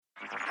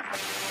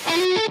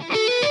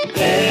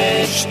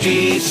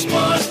HT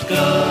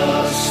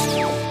Smartcast.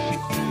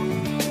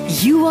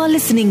 You are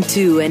listening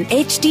to an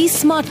HT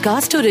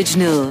Smartcast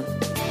original.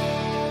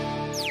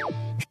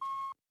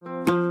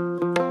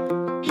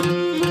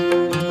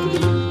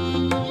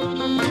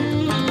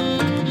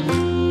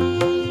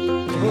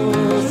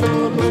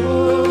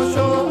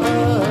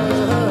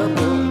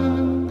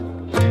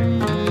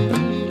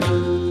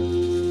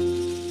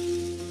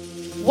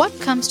 What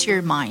comes to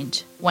your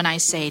mind when I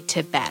say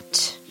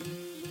Tibet?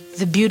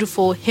 The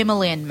beautiful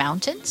Himalayan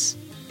mountains?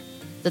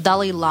 The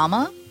Dalai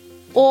Lama?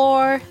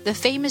 Or the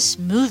famous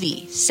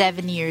movie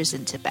 7 Years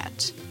in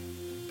Tibet?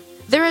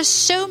 There are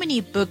so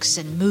many books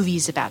and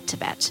movies about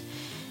Tibet.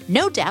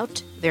 No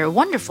doubt they're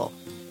wonderful,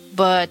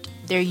 but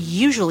they're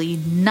usually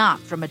not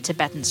from a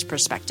Tibetan's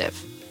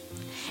perspective.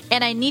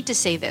 And I need to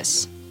say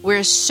this,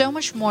 we're so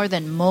much more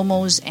than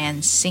momos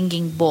and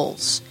singing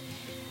bowls.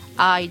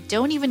 I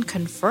don't even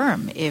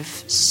confirm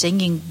if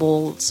singing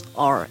bowls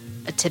are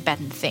a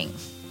Tibetan thing.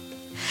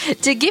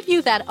 To give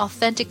you that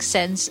authentic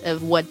sense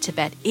of what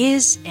Tibet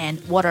is and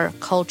what our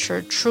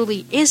culture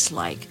truly is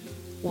like,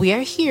 we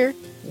are here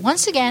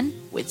once again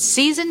with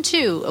Season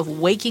 2 of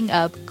Waking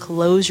Up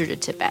Closer to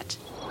Tibet.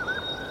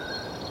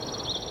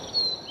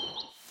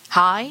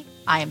 Hi,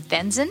 I am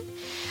Tenzin.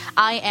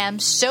 I am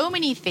so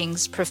many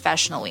things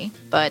professionally,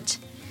 but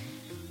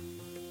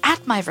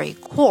at my very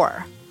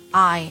core,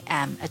 I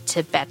am a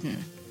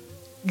Tibetan.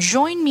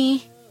 Join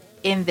me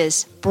in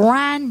this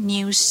brand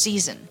new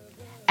season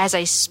as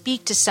I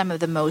speak to some of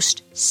the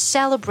most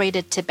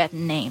celebrated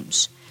Tibetan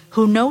names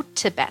who know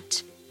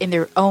Tibet in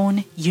their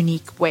own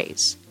unique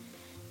ways.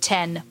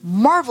 10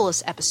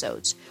 marvelous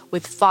episodes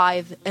with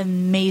 5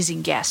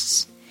 amazing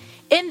guests.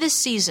 In this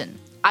season,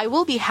 I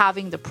will be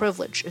having the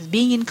privilege of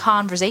being in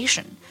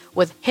conversation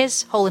with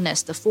His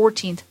Holiness the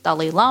 14th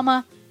Dalai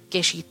Lama,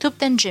 Geshe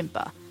Thupten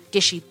Jinpa,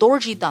 Geshe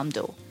Dorji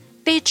Damdo,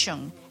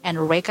 Techung,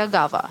 and Reka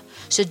Gava.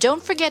 So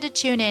don't forget to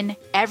tune in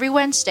every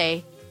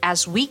Wednesday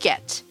as we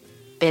get,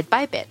 bit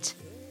by bit,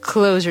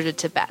 closer to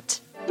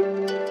Tibet.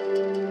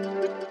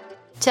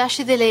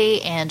 Tashidele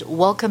and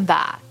welcome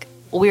back.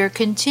 We're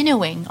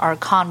continuing our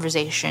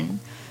conversation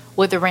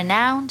with the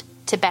renowned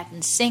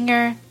Tibetan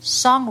singer,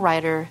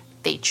 songwriter,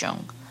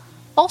 Techung.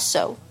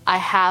 Also, I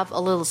have a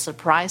little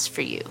surprise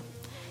for you.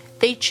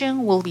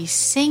 Techung will be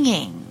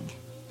singing.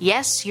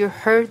 Yes, you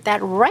heard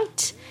that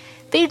right.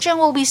 Techung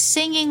will be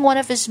singing one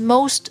of his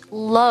most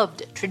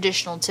loved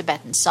traditional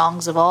Tibetan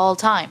songs of all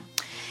time.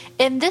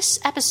 In this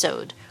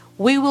episode,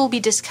 we will be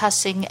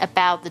discussing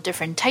about the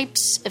different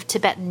types of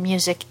Tibetan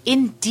music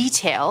in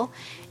detail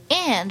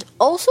and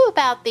also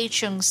about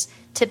Techung's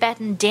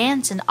Tibetan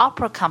dance and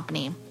opera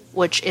company,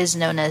 which is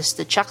known as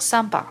the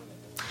Chaksampa.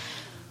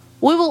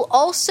 We will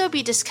also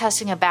be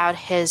discussing about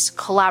his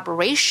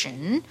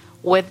collaboration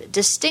with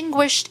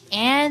distinguished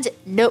and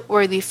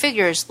noteworthy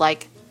figures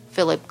like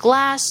Philip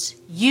Glass,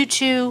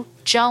 U2,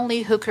 John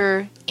Lee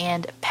Hooker,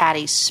 and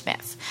Patti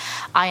Smith.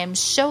 I am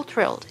so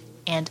thrilled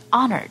and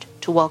honored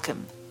to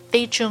welcome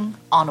Techung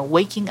on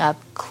Waking Up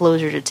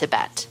Closer to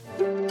Tibet.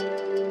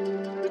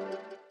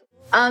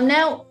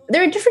 Now,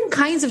 there are different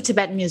kinds of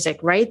Tibetan music,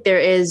 right? There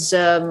is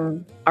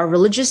our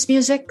religious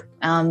music,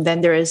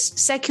 then there is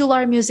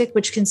secular music,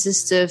 which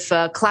consists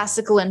of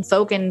classical and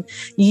folk, and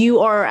you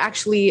are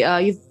actually,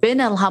 you've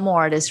been an Lhamo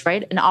artist,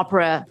 right? An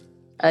opera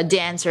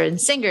dancer and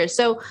singer.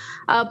 So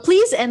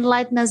please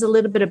enlighten us a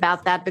little bit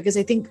about that, because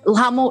I think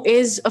Lhamo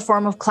is a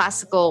form of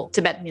classical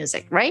Tibetan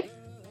music, right?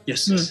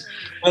 Yes.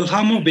 Well,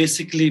 Lhamo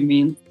basically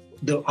means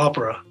the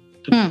opera,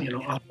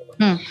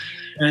 opera.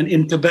 And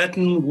in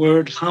Tibetan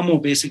word,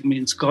 Lhamo basically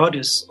means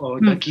goddess or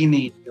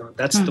Dagini.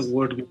 That's the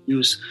word we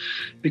use,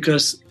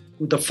 because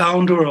the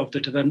founder of the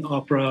Tibetan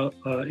opera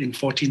in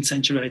 14th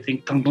century, I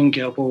think, Tangbong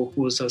Gyalpo,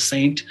 who was a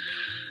saint,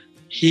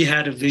 he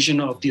had a vision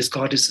of these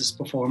goddesses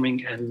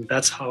performing, and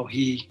that's how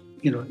it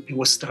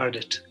was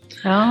started.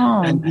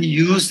 Oh. And he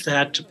used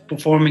that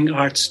performing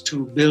arts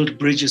to build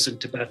bridges in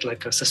Tibet,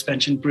 like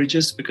suspension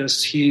bridges,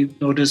 because he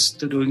noticed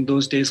that during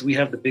those days we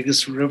have the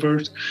biggest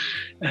rivers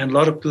and a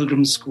lot of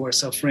pilgrims who are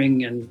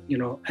suffering,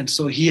 and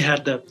so he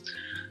had the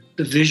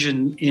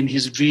vision in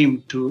his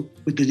dream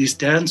with these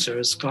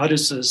dancers,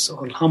 goddesses,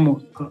 or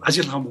Lhamo,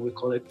 Ajil Lhamo we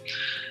call it,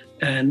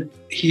 and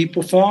he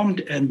performed,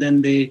 and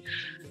then this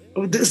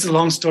is a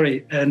long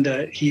story, and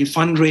he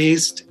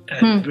fundraised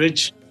and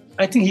bridge.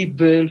 I think he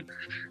built,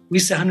 we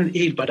say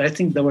 108, but I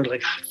think there were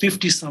like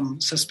 50-some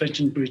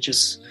suspension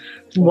bridges.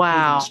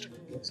 Wow.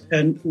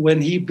 And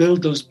when he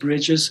built those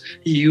bridges,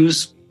 he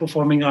used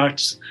performing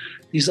arts,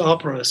 these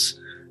operas,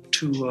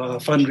 to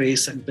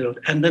fundraise and build.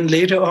 And then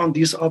later on,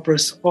 these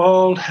operas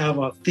all have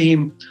a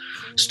theme,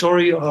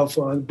 story of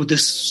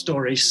Buddhist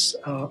stories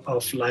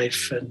of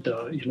life,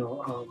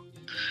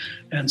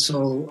 and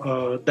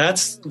so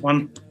that's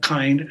one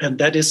kind, and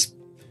that is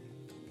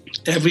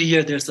every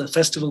year there's a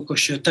festival called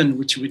Shwetan,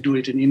 which we do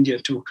it in India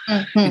too,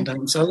 in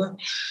Dharamsala.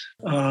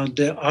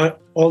 There are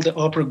all the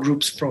opera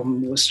groups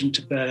from Western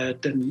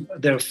Tibet, and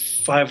there are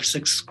 5 or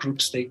 6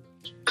 groups, they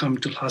come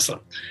to Lhasa.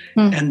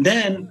 And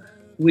then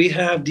we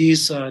have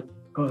these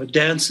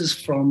dances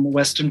from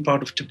western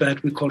part of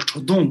Tibet we call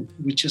Todung,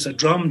 which is a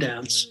drum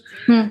dance.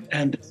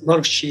 And a lot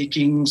of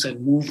shakings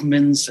and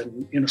movements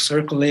and,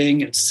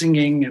 circling and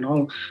singing and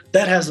all.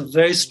 That has a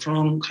very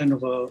strong kind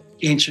of a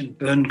ancient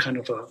Burn kind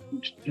of a,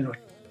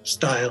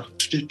 style,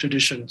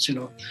 traditions,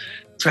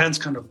 trance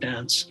kind of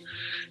dance.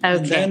 Okay.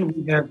 And then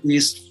we have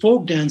these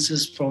folk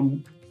dances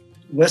from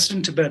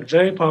Western Tibet,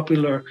 very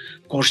popular,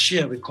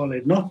 Korshia, we call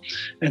it, no?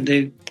 And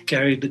they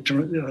carry the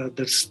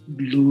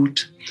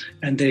lute,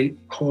 and the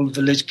whole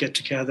village get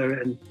together,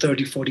 and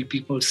 30, 40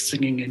 people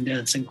singing and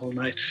dancing all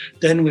night.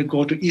 Then we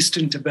go to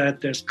Eastern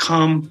Tibet, there's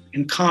Kam.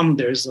 In Kam,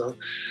 there's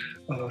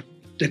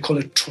they call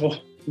it Tro,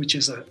 which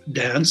is a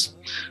dance.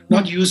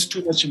 Not used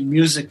too much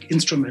music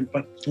instrument,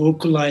 but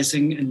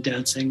vocalizing and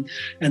dancing.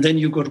 And then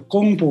you go to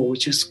Kongpo,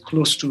 which is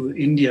close to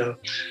India.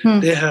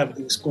 They have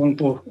these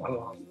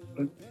Kongpo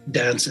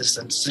dances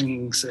and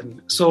singings,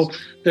 and so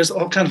there's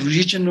all kind of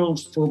regional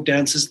folk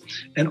dances,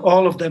 and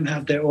all of them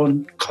have their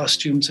own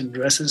costumes and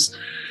dresses.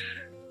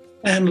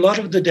 And a lot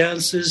of the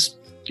dances,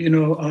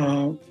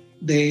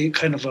 they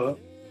kind of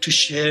to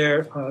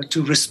share,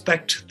 to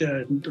respect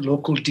the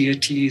local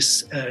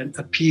deities and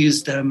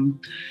appease them,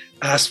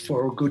 ask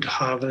for a good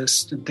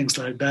harvest and things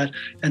like that.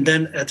 And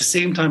then at the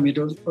same time, it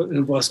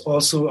was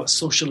also a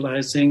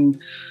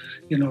socializing,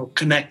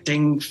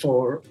 connecting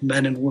for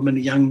men and women,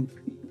 young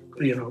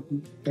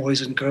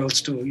boys and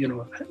girls to,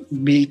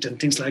 meet and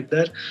things like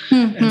that.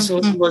 And so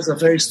it was a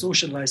very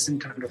socializing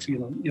kind of,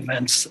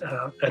 events.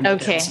 And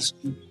okay. Dances.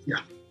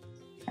 Yeah.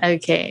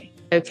 Okay.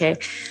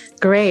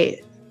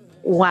 Great.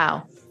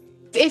 Wow.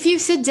 If you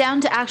sit down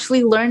to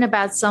actually learn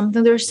about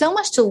something, there's so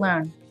much to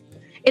learn.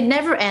 It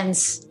never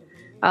ends.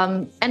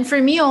 And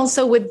for me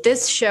also with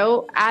this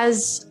show,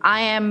 as I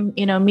am,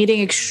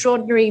 meeting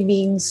extraordinary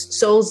beings,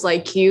 souls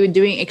like you,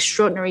 doing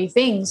extraordinary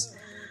things,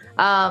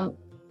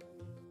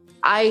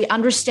 I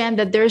understand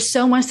that there's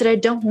so much that I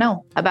don't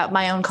know about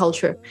my own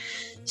culture.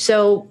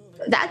 So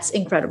that's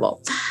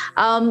incredible.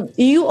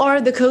 You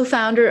are the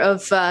co-founder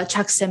of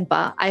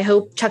Chaksampa. I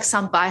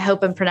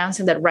hope I'm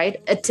pronouncing that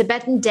right. A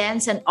Tibetan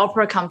dance and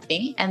opera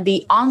company. And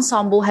the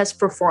ensemble has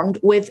performed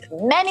with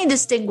many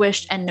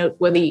distinguished and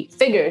noteworthy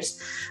figures.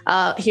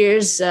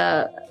 Here's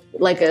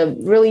like a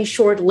really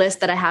short list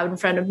that I have in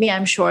front of me.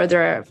 I'm sure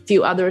there are a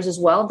few others as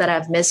well that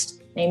I've missed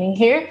naming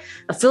here.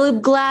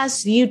 Philip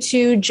Glass,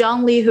 U2,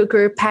 John Lee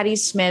Hooker, Patti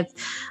Smith.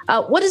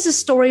 What is the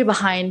story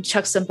behind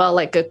Chaksampa?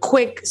 Like a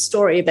quick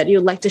story that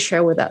you'd like to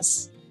share with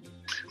us?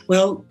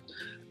 Well,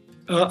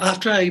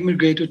 after I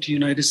immigrated to the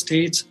United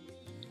States,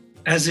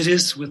 as it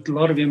is with a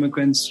lot of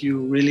immigrants, you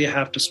really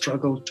have to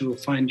struggle to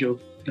find your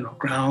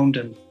ground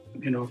and,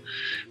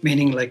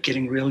 meaning like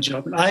getting a real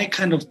job. And I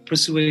kind of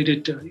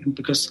persuaded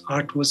because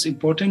art was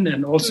important,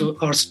 and also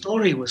our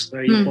story was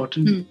very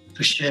important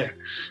to share.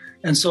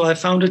 And so I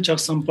founded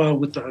Chaksampa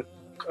with a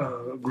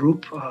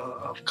group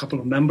of a couple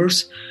of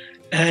members.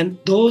 And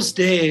those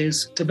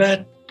days,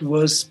 Tibet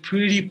was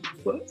pretty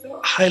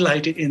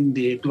highlighted in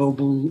the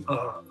global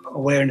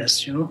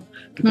awareness,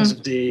 because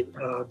of the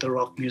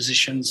rock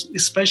musicians,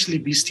 especially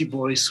Beastie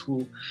Boys,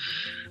 who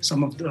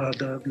some of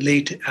the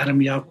late Adam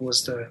Yauch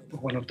was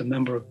one of the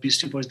member of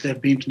Beastie Boys.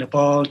 They've been to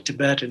Nepal,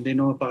 Tibet, and they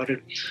know about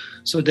it.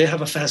 So they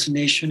have a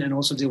fascination, and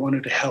also they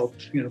wanted to help,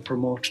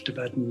 promote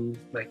Tibetan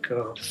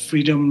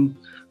freedom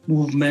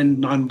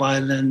movement,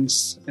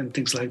 nonviolence, and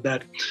things like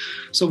that.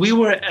 So we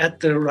were at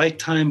the right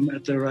time,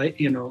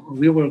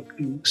 we were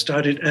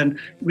started, and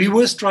we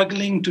were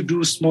struggling to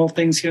do small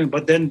things here,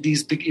 but then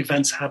these big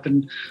events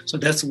happened. So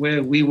that's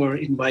where we were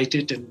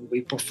invited, and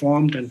we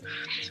performed, and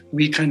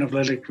we kind of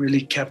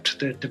really kept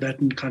the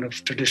Tibetan kind of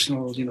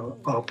traditional,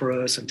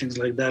 operas and things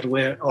like that,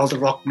 where all the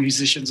rock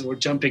musicians were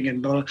jumping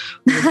and were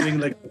doing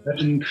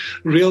Tibetan,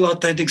 real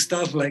authentic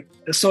stuff.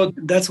 So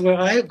that's where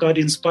I got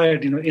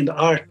inspired, in the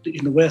art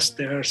in the West.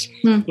 There's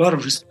a lot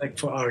of respect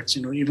for arts,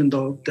 even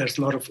though there's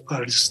a lot of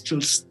artists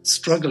still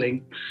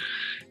struggling.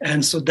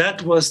 And so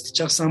that was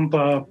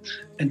Chaksampa.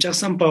 And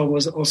Chaksampa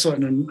was also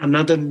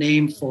another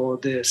name for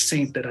the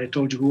saint that I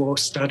told you who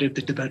started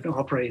the Tibetan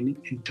opera in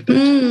Tibet.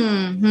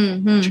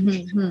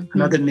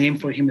 Another name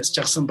for him is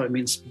Chaksampa,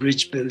 means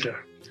bridge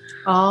builder.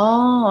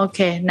 Oh,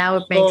 okay. Now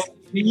it makes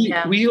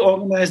sense. We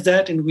organized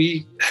that, and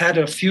we had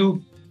a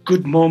few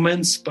good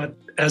moments, but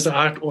as an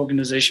art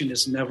organization,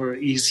 it's never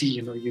easy.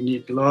 You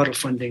need a lot of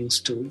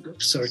fundings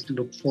to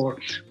look for.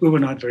 We were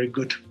not very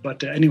good.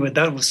 But anyway,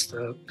 that was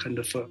the kind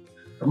of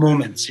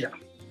moments, yeah.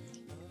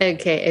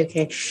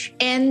 Okay.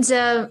 And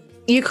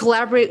you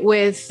collaborate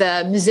with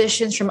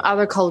musicians from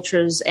other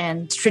cultures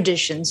and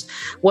traditions,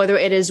 whether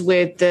it is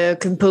with the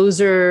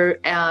composer,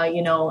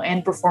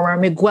 and performer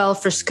Miguel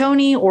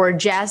Fresconi or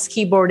jazz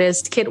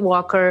keyboardist Kit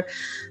Walker.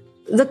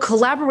 The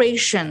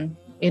collaboration,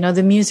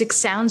 the music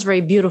sounds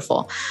very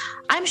beautiful.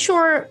 I'm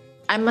sure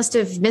I must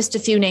have missed a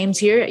few names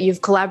here.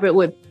 You've collaborated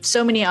with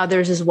so many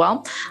others as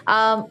well.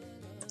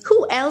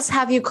 Who else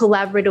have you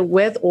collaborated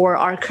with or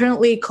are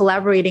currently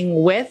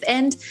collaborating with?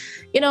 And,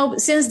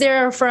 since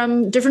they're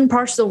from different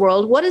parts of the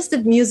world, what is the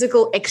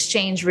musical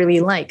exchange really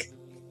like?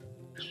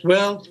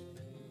 Well,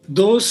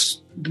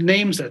 those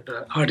names that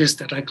the artists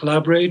that I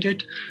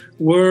collaborated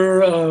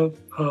were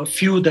a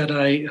few that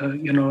I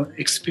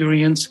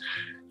experienced.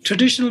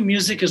 Traditional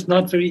music is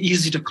not very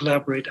easy to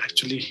collaborate,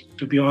 actually,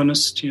 to be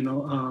honest.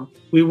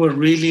 We were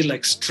really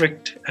like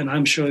strict, and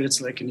I'm sure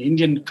it's like in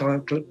Indian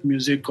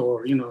music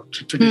or,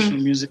 traditional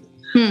music.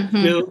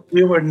 Mm-hmm.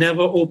 We were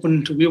never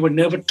we were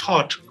never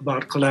taught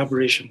about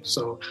collaboration.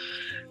 So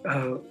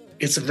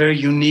it's a very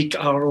unique,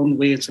 our own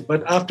way.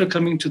 But after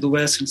coming to the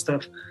West and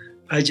stuff,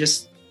 I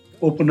just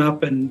open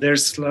up, and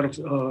there's a lot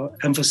of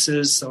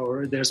emphasis,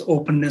 or there's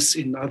openness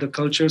in other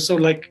cultures. So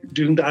like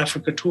during the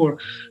Africa tour,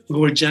 we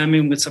were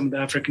jamming with some of the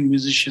African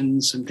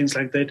musicians and things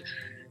like that.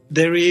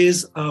 There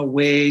is a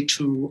way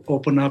to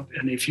open up,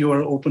 and if you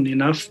are open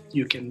enough,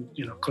 you can,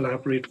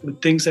 collaborate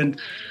with things.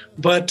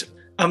 But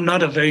I'm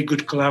not a very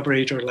good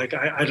collaborator. Like,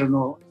 I don't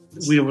know,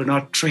 we were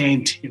not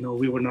trained,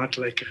 we were not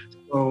like,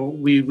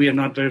 we are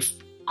not very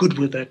good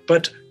with that.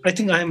 But I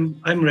think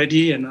I'm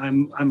ready, and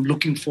I'm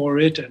looking for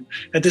it. And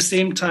at the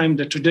same time,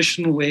 the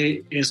traditional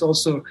way is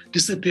also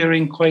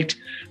disappearing quite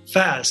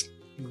fast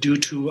due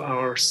to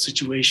our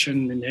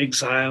situation in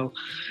exile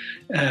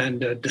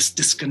and this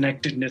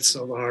disconnectedness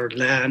of our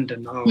land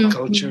and our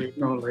culture.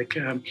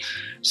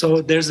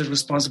 So there's a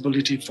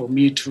responsibility for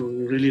me to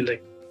really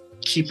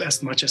keep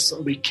as much as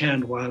we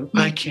can while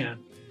I can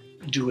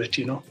do it.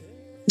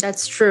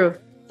 That's true.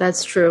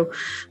 That's true.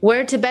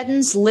 Where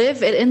Tibetans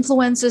live, it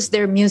influences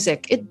their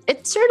music.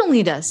 It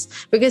certainly does.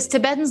 Because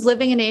Tibetans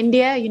living in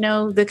India,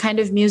 the kind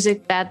of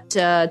music that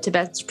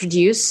Tibetans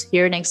produce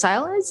here in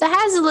exile, it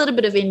has a little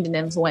bit of Indian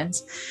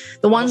influence.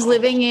 The ones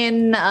living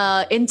in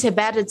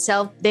Tibet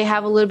itself, they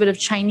have a little bit of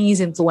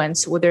Chinese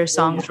influence with their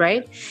songs,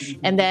 right?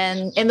 And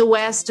then in the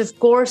West, of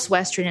course,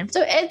 Western.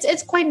 So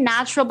it's quite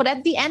natural. But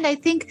at the end, I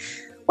think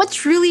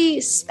what's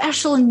really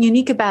special and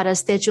unique about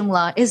us,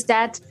 Techung, is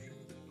that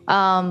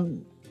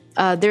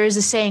there is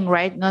a saying,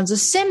 right?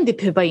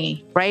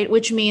 Right?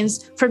 Which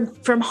means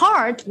from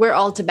heart, we're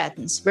all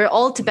Tibetans. We're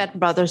all Tibetan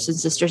brothers and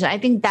sisters. And I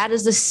think that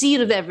is the seed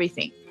of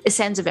everything,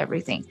 essence of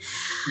everything.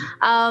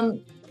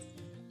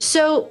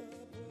 So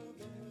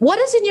what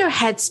is in your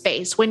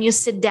headspace when you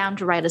sit down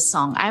to write a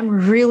song? I'm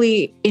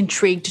really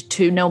intrigued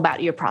to know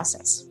about your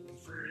process.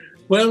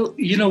 Well,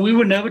 we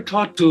were never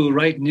taught to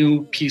write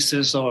new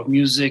pieces or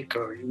music,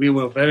 or we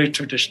were very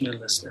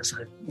traditionalist, as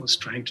I was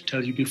trying to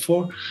tell you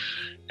before.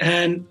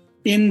 And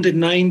in the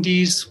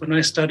 90s, when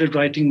I started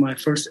writing my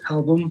first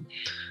album,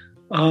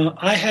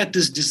 I had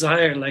this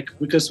desire,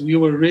 because we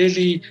were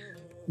really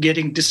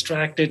getting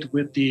distracted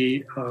with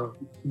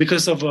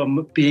because of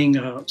being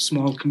a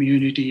small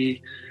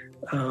community,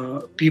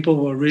 people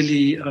were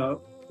really,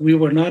 we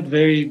were not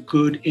very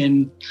good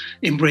in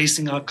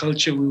embracing our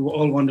culture. We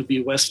all want to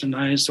be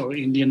westernized or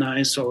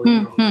Indianized or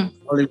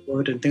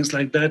Hollywood and things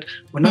like that.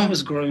 When I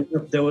was growing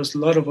up, there was a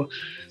lot of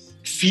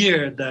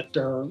fear that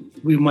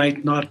we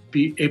might not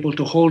be able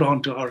to hold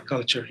on to our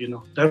culture.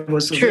 That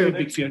was a very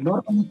big fear.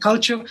 Not only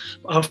culture,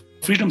 our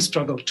freedom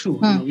struggle too.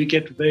 We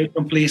get very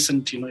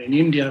complacent, in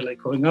India,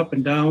 like going up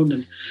and down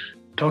and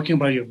talking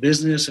about your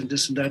business and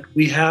this and that.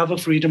 We have a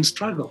freedom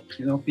struggle.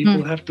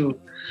 People have to.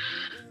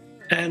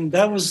 And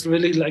that was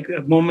really like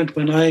a moment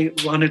when I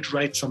wanted to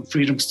write some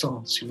freedom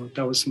songs.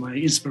 That was my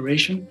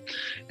inspiration.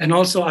 And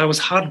also I was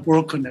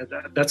heartbroken at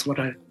that. That's what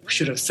I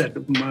should have said,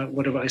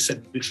 whatever I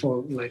said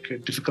before, like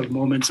difficult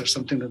moments or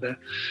something like that.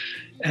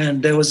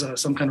 And there was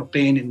some kind of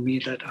pain in me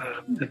that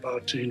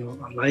about,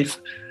 life.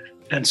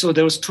 And so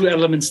there was two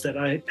elements that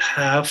I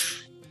have.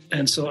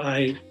 And so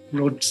I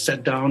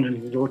sat down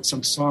and wrote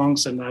some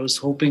songs, and I was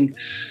hoping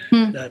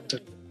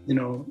that,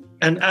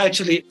 and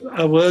actually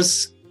I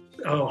was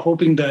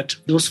hoping that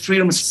those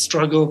freedom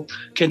struggle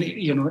can,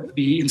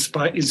 be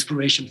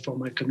inspiration for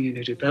my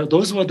community.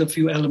 Those were the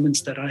few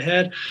elements that I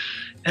had.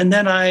 And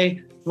then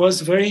I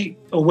was very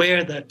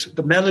aware that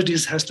the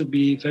melodies has to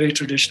be very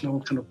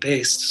traditional kind of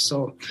based.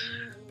 So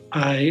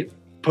I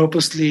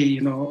purposely,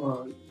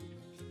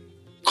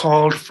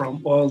 called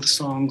from all the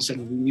songs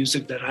and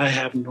music that I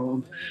have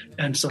known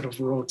and sort of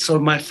wrote. So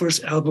my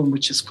first album,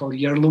 which is called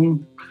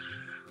Yarlung,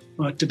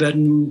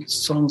 Tibetan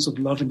Songs of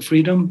Love and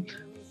Freedom.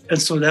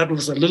 And so that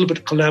was a little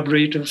bit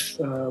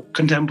collaborative,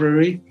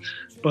 contemporary,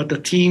 but the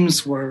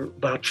themes were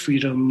about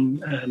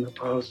freedom and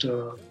about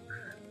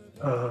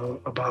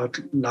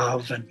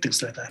love and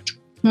things like that.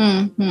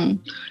 Mm-hmm.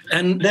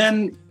 And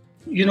then,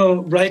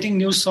 writing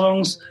new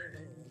songs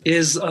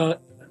is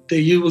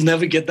you will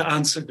never get the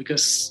answer,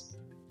 because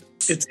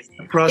it's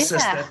a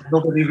process that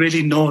nobody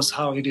really knows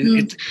how it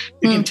is.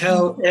 You can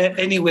tell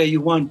any way you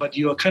want, but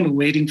you are kind of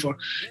waiting for.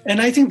 And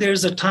I think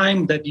there's a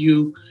time that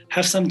you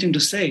have something to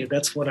say.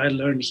 That's what I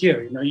learned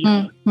here.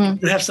 You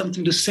have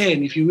something to say,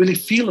 and if you really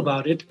feel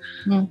about it,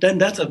 then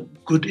that's a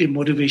good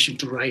motivation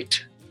to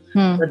write.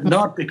 But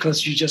not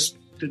because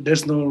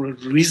there's no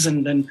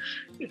reason. Then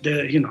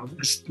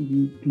it's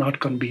not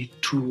going to be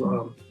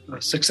too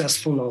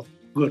successful or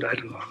good. I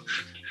don't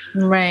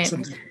know. Right.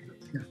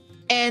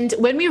 And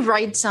when we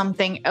write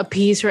something, a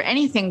piece or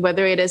anything,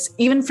 whether it is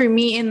even for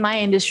me in my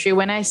industry,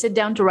 when I sit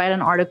down to write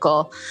an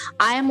article,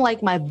 I am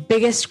like my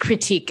biggest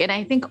critique. And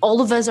I think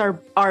all of us are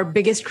our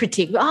biggest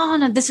critique. Oh,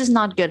 no, this is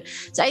not good.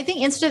 So I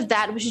think instead of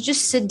that, we should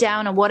just sit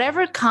down and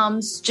whatever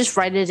comes, just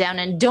write it down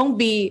and don't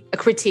be a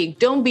critique.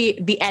 Don't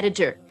be the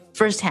editor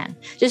firsthand.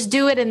 Just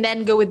do it and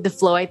then go with the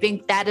flow. I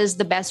think that is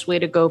the best way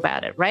to go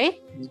about it, right?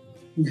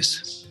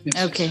 Yes.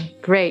 Okay,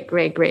 great.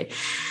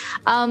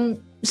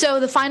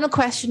 So the final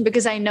question,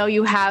 because I know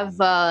you have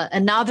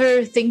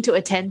another thing to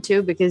attend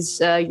to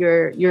because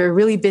you're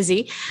really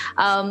busy.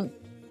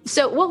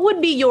 So what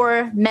would be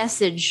your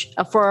message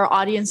for our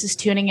audiences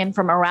tuning in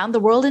from around the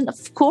world? And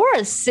of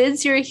course,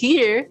 since you're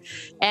here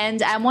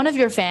and I'm one of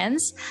your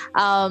fans,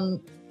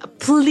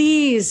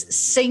 please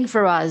sing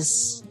for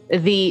us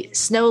the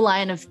Snow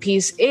Line of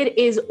Peace. It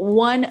is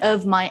one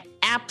of my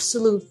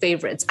absolute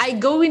favorites. I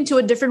go into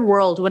a different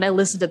world when I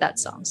listen to that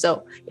song.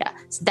 So yeah,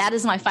 that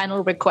is my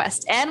final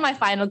request and my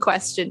final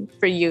question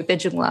for you,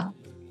 Tejungla.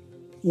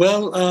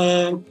 Well,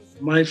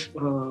 my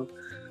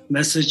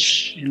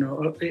message,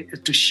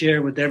 to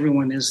share with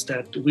everyone is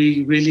that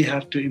we really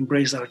have to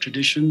embrace our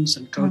traditions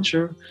and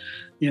culture,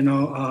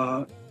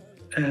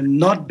 and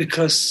not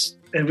because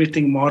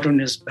everything modern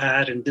is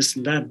bad and this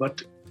and that,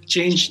 but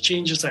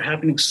changes are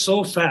happening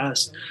so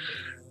fast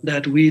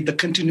that the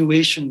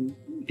continuation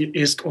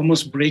is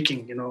almost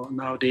breaking,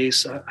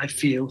 nowadays, I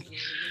feel.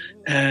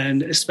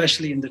 And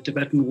especially in the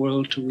Tibetan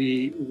world,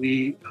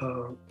 we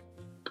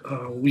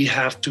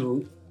have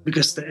to,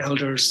 because the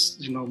elders,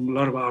 a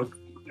lot of our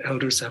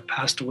elders have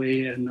passed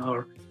away, and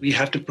we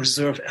have to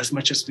preserve as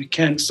much as we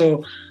can.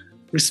 So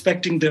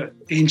respecting the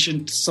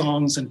ancient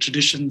songs and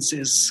traditions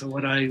is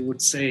what I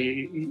would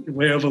say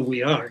wherever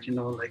we are,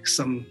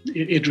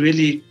 it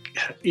really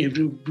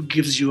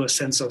gives you a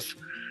sense of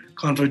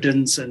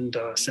confidence and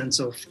a sense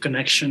of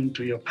connection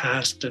to your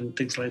past and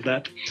things like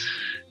that.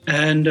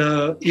 And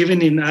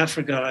even in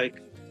Africa, I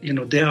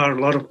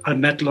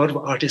met a lot of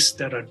artists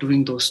that are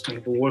doing those kind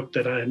of work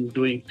that I'm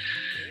doing,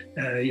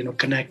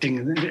 connecting.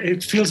 And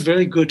it feels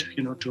very good,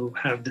 to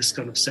have this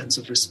kind of sense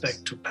of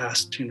respect to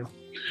past,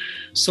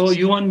 So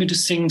you want me to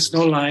sing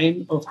Snow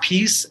Line of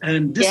Peace,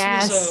 and this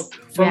was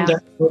from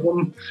that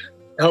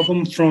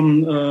album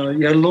from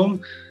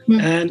Yarlum.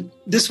 And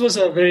this was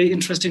a very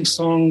interesting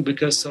song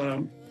because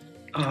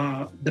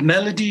the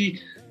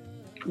melody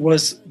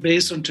was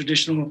based on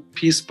traditional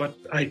piece, but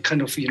I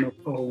kind of,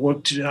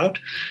 worked it out.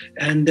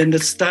 And then the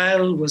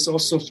style was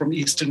also from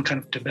Eastern kind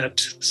of Tibet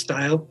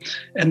style.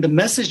 And the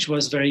message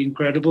was very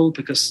incredible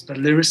because the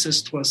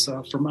lyricist was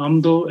from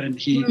Amdo, and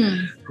he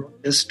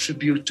wrote this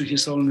tribute to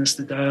His Holiness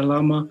the Dalai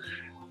Lama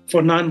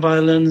for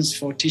nonviolence,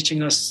 for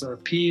teaching us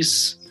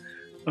peace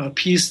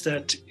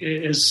that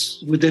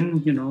is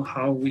within,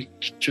 how we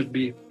should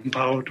be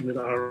empowered with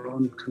our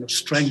own kind of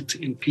strength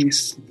in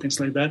peace and things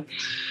like that.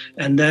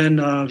 And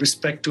then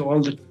respect to all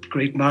the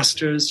great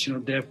masters,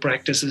 their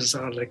practices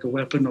are like a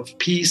weapon of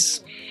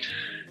peace.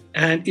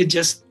 And it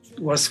just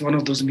was one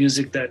of those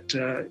music that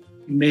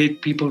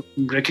made people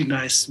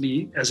recognize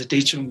me as a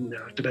Techung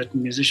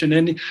Tibetan musician,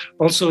 and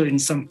also in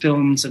some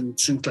films and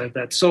things like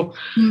that. So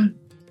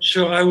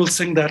sure, I will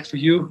sing that for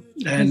you.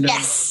 And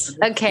yes,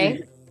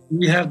 okay.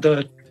 We have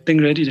the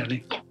thing ready,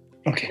 darling.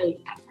 Okay.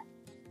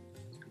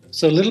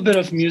 So a little bit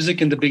of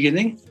music in the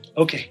beginning.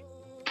 Okay.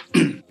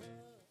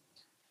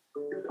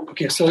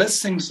 Okay, so let's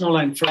sing Snow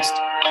Line first.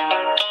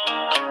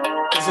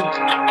 Is it?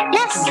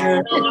 Yes.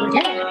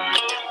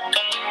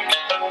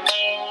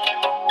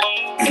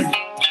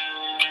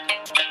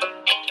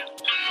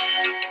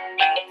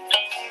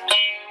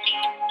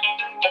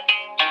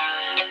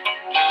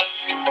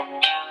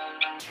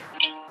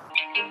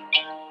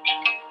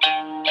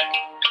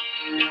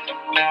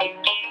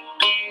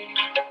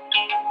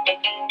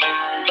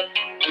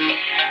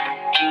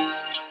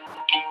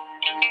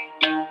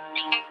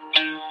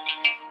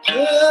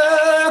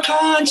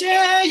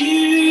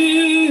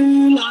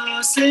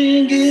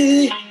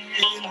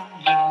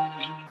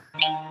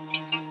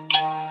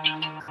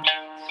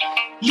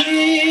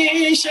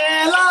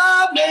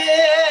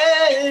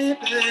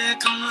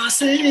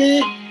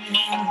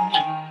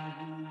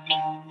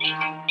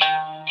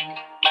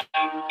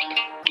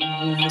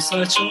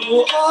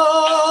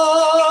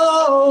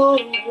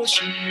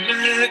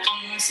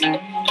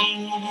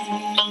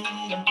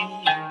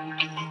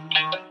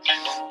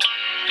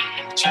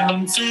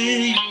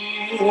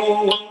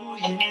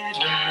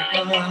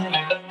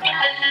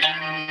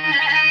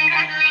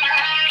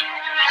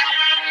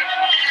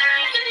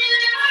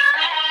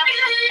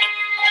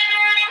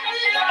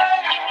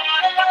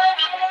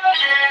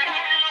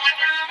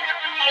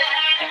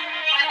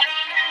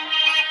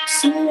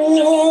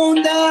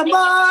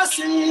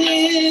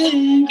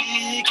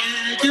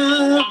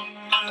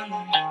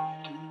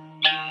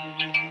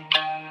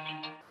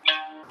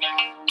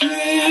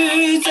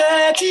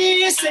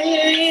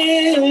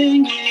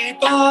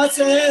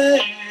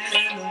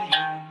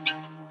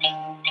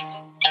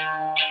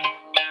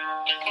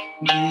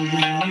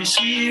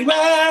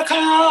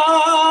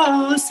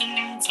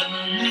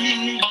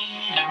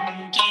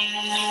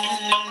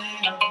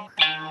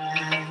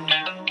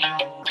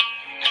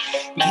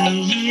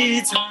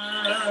 一场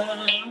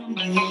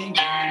没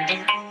感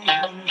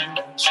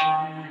的去。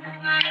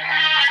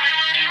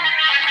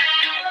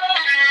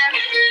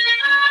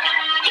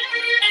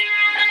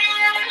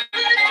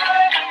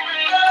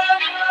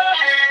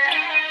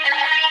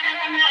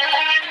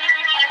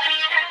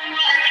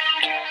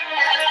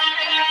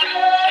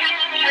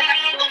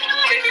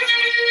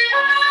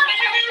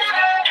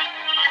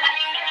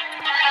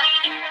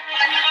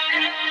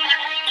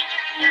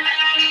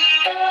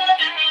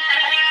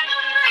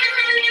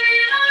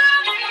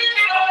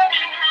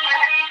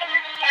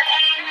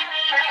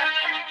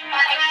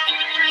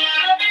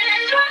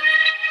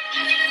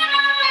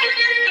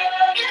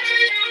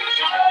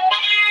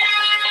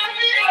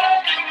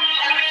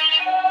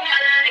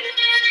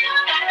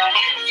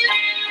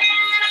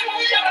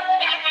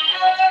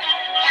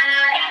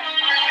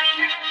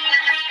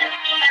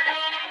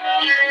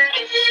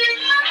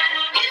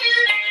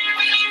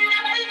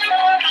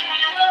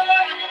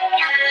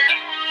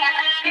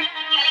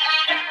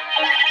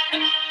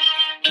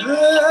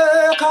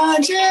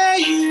看见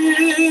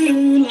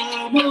雨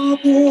那么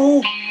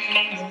不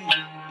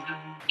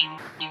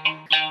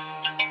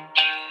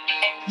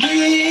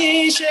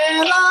一些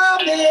拉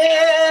美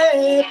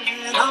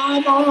别那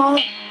么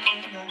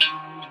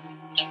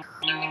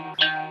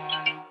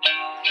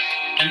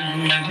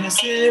一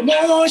些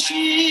莫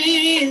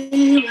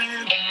西为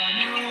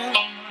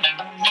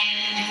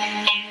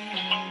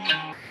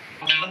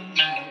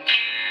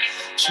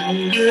只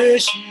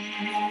是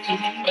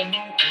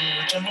不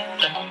真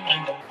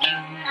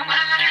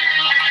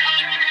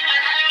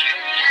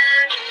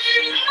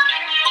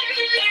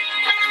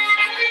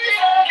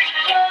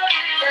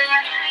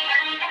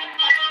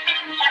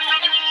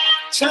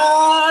下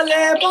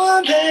来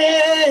帮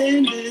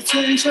陪的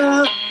村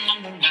上，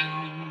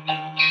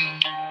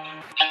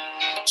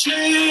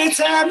去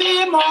在迷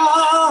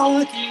茫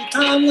的他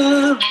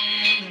们，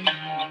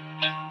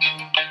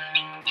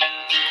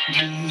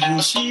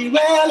你是为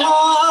他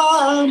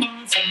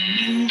们怎么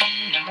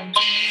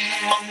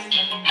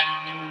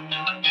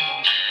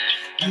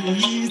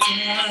你怎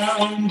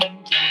么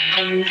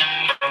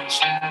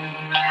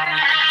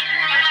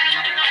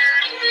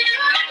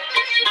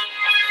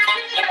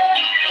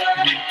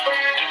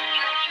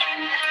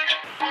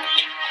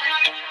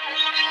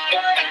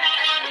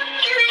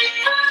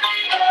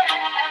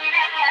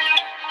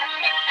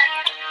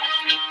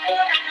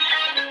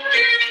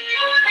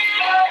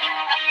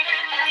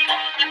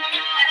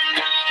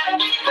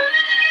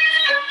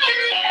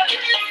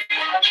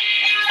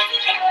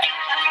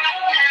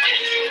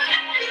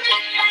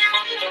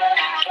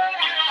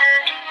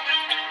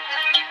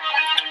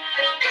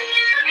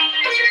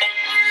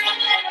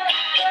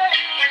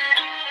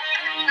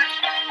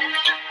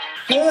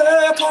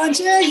看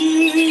见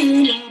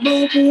雨那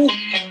么不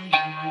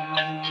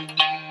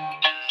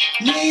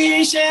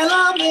一些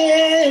拉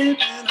美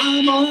的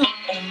那么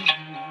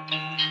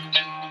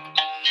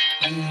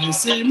一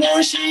些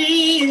莫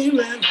西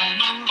为那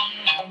么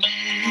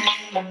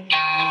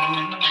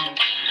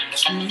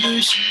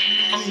去西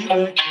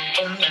为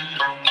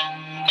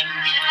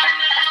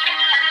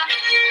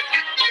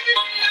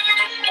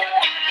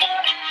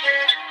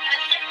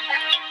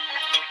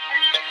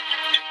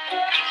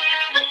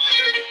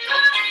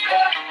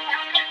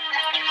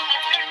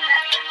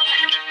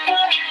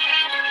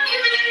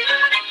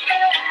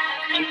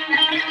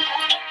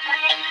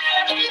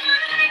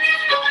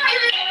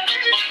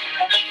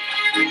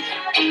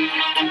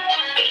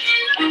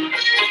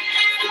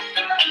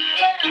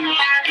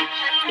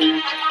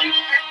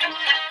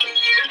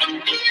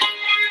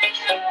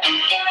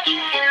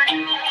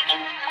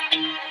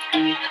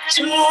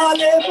下来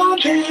帮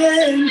陪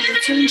的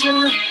村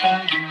庄，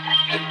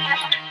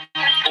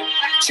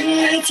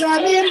去在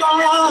迷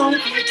茫的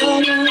他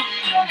们，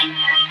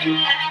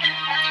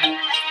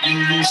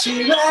你是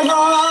为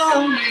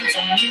了你在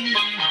你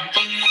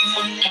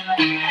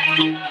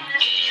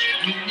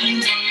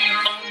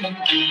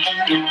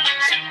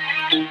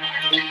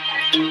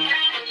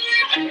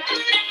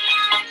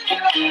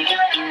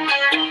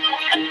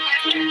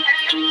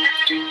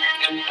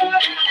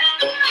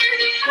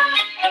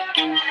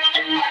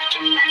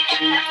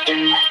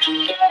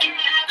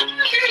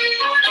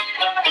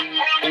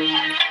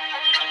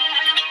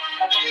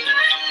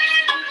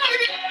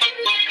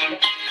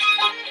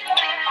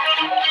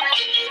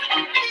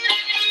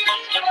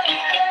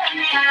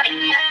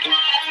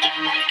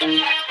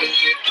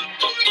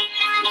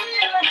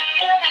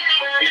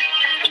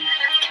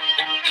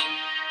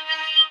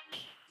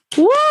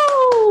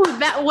Woo!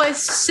 That was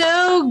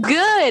so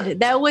good.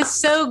 That was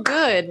so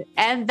good.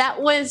 And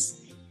that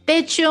was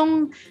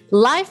Techung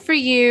live for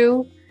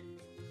you.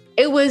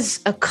 It was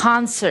a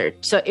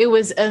concert, so it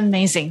was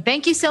amazing.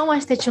 Thank you so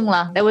much, Techung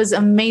La. That was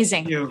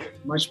amazing. Thank you.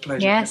 Much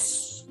pleasure.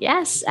 Yes.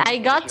 I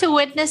got to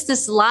witness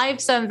this live,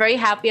 so I'm very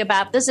happy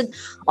about this. And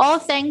all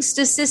thanks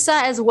to Sisa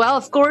as well.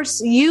 Of course,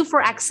 you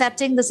for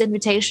accepting this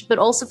invitation, but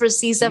also for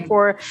Sisa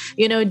for,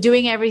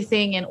 doing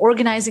everything and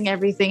organizing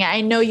everything.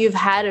 I know you've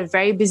had a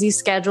very busy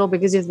schedule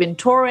because you've been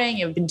touring,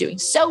 you've been doing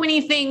so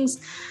many things.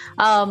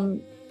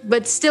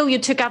 but still you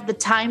took out the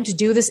time to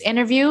do this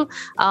interview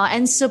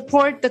and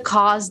support the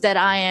cause that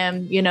I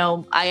am,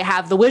 I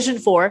have the vision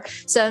for.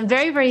 So I'm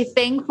very, very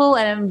thankful,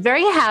 and I'm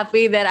very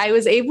happy that I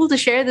was able to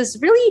share this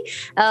really,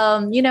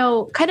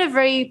 kind of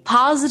very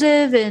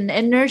positive and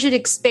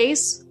energetic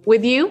space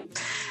with you.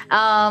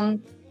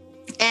 And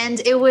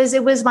it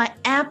was my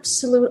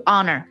absolute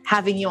honor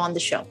having you on the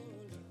show.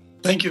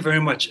 Thank you very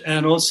much.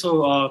 And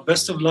also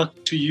best of luck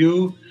to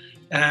you.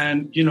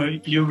 And, you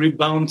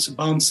bounce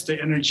the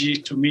energy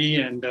to me.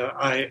 And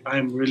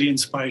I'm really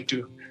inspired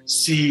to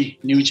see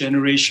new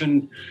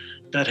generation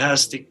that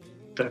has the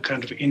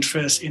kind of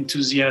interest,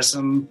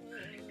 enthusiasm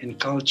in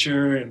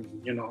culture and,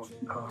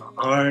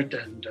 art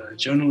and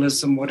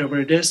journalism, whatever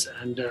it is,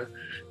 and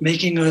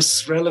making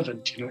us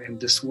relevant, in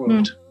this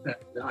world. And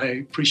I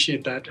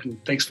appreciate that. And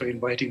thanks for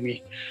inviting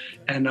me.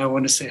 And I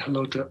want to say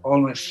hello to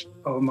all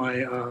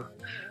my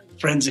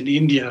friends in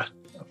India.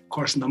 Of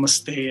course,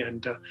 namaste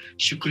and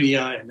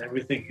shukriya and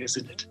everything,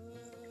 isn't it?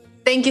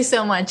 Thank you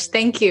so much.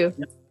 Thank you.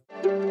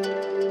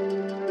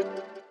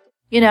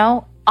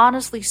 Yeah.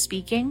 Honestly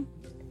speaking,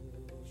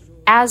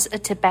 as a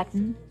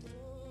Tibetan,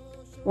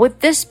 with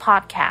this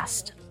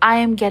podcast, I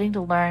am getting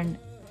to learn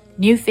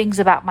new things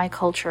about my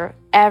culture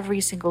every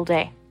single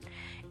day.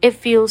 It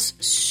feels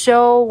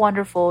so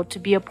wonderful to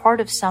be a part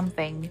of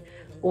something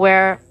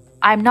where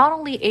I'm not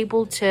only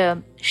able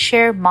to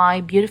share my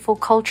beautiful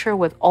culture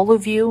with all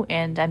of you,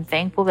 and I'm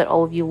thankful that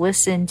all of you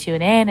listen,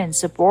 tune in, and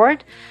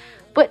support,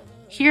 but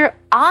here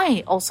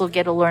I also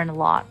get to learn a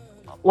lot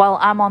while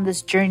I'm on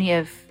this journey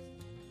of,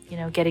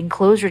 getting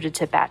closer to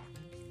Tibet.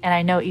 And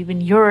I know even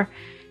you're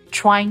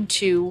trying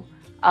to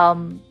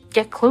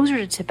get closer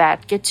to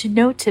Tibet, get to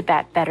know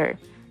Tibet better.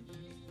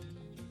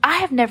 I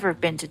have never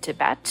been to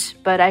Tibet,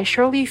 but I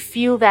surely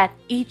feel that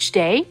each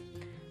day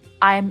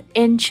I'm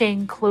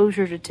inching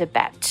closer to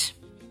Tibet.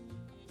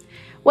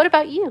 What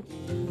about you?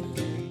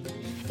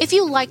 If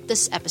you liked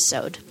this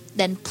episode,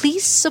 then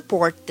please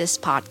support this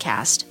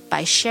podcast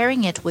by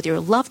sharing it with your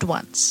loved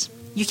ones.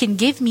 You can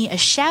give me a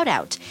shout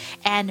out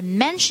and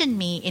mention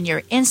me in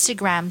your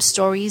Instagram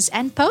stories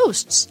and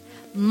posts.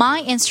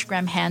 My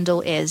Instagram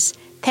handle is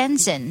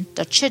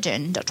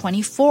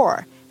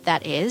tenzin.chidin.24.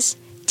 That is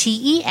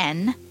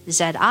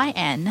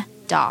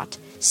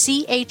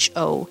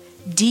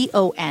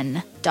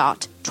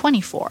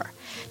TENZIN.CHODON.24.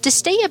 To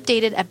stay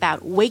updated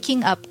about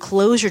Waking Up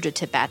Closer to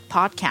Tibet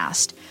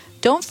podcast,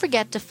 don't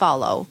forget to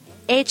follow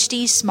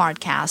HD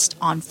Smartcast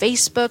on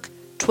Facebook,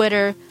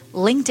 Twitter,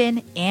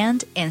 LinkedIn,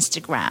 and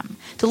Instagram.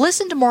 To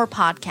listen to more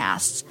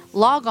podcasts,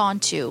 log on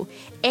to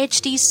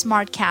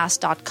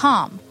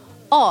hdsmartcast.com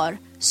or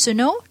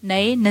सुनो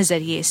नए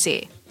नजरिए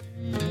से.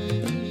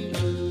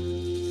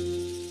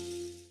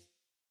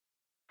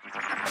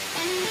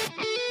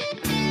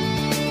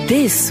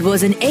 This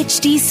was an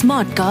HD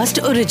Smartcast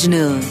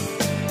original.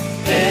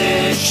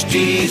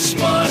 HD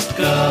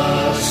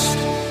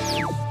Smartcast.